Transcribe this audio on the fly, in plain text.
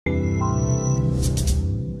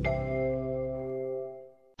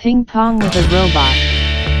Ping-pong with a robot.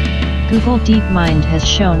 Google DeepMind has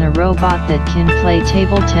shown a robot that can play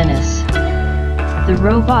table tennis. The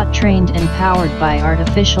robot, trained and powered by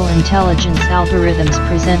artificial intelligence algorithms,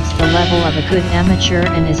 presents the level of a good amateur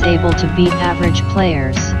and is able to beat average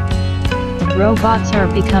players. Robots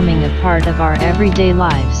are becoming a part of our everyday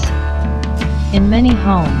lives. In many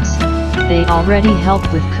homes, they already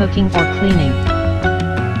help with cooking or cleaning.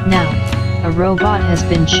 Now, a robot has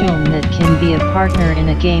been shown that can be a partner in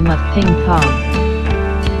a game of ping-pong.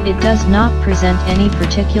 It does not present any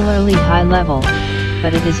particularly high level,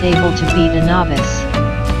 but it is able to beat a novice.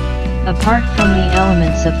 Apart from the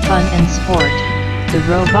elements of fun and sport, the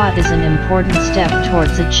robot is an important step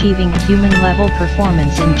towards achieving human-level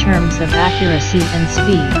performance in terms of accuracy and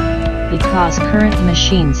speed, because current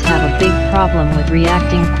machines have a big problem with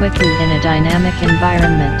reacting quickly in a dynamic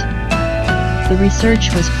environment. The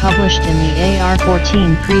research was published in the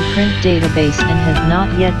AR14 preprint database and has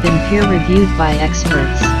not yet been peer-reviewed by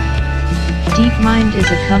experts. DeepMind is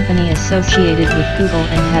a company associated with Google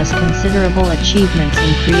and has considerable achievements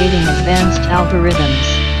in creating advanced algorithms.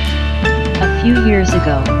 A few years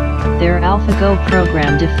ago, their AlphaGo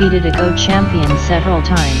program defeated a Go champion several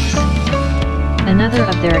times. Another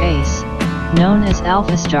of their ace, known as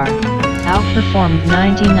AlphaStar, outperformed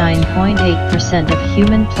 99.8% of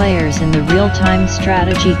human players in the real-time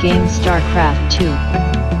strategy game StarCraft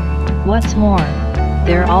 2. What's more,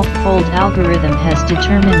 their AlphaFold algorithm has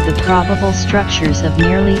determined the probable structures of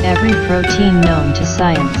nearly every protein known to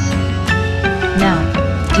science. Now,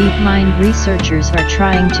 DeepMind researchers are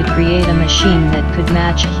trying to create a machine that could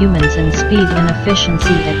match humans in speed and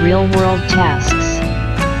efficiency at real-world tasks.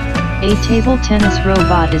 A table tennis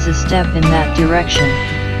robot is a step in that direction.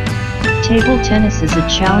 Table tennis is a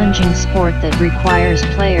challenging sport that requires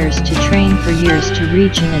players to train for years to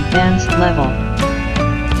reach an advanced level.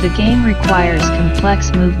 The game requires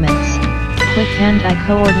complex movements, quick hand-eye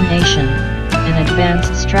coordination, and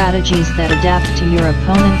advanced strategies that adapt to your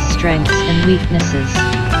opponent's strengths and weaknesses.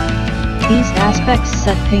 These aspects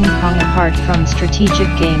set ping-pong apart from strategic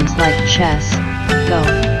games like chess, Go,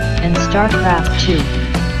 and StarCraft 2.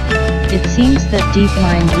 It seems that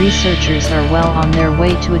DeepMind researchers are well on their way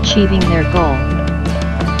to achieving their goal.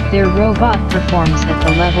 Their robot performs at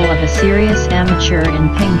the level of a serious amateur in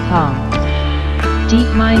ping-pong.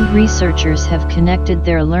 DeepMind researchers have connected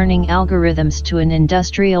their learning algorithms to an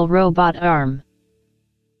industrial robot arm.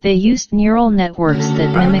 They used neural networks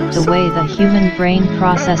that mimic the way the human brain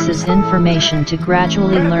processes information to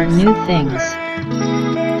gradually learn new things.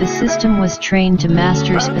 The system was trained to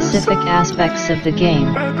master specific aspects of the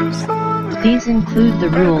game. These include the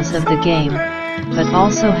rules of the game, but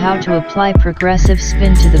also how to apply progressive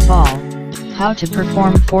spin to the ball, how to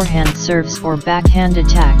perform forehand serves or backhand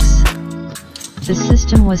attacks. The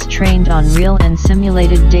system was trained on real and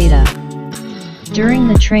simulated data. During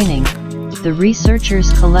the training, the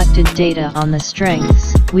researchers collected data on the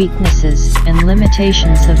strengths, weaknesses, and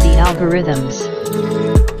limitations of the algorithms.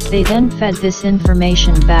 They then fed this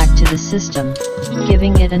information back to the system,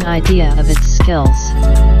 giving it an idea of its skills.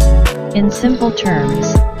 In simple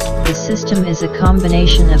terms, the system is a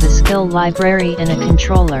combination of a skill library and a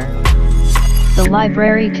controller. The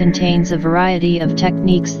library contains a variety of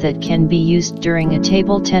techniques that can be used during a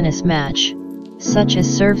table tennis match, such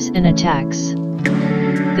as serves and attacks.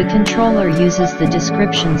 The controller uses the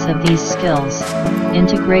descriptions of these skills,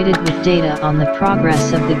 integrated with data on the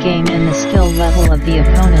progress of the game and the skill level of the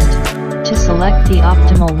opponent, to select the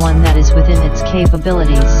optimal one that is within its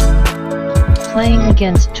capabilities. Playing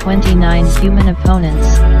against 29 human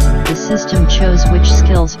opponents, the system chose which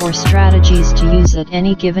skills or strategies to use at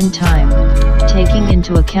any given time, taking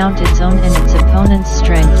into account its own and its opponent's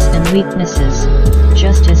strengths and weaknesses,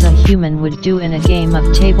 just as a human would do in a game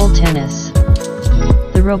of table tennis.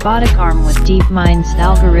 The robotic arm with DeepMind's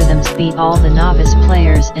algorithms beat all the novice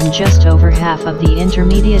players and just over half of the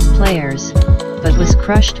intermediate players, but was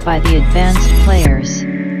crushed by the advanced players.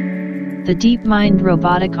 The DeepMind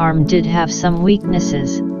robotic arm did have some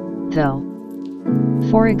weaknesses, though.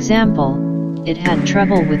 For example, it had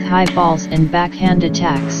trouble with high balls and backhand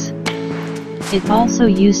attacks. It also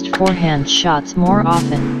used forehand shots more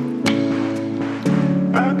often.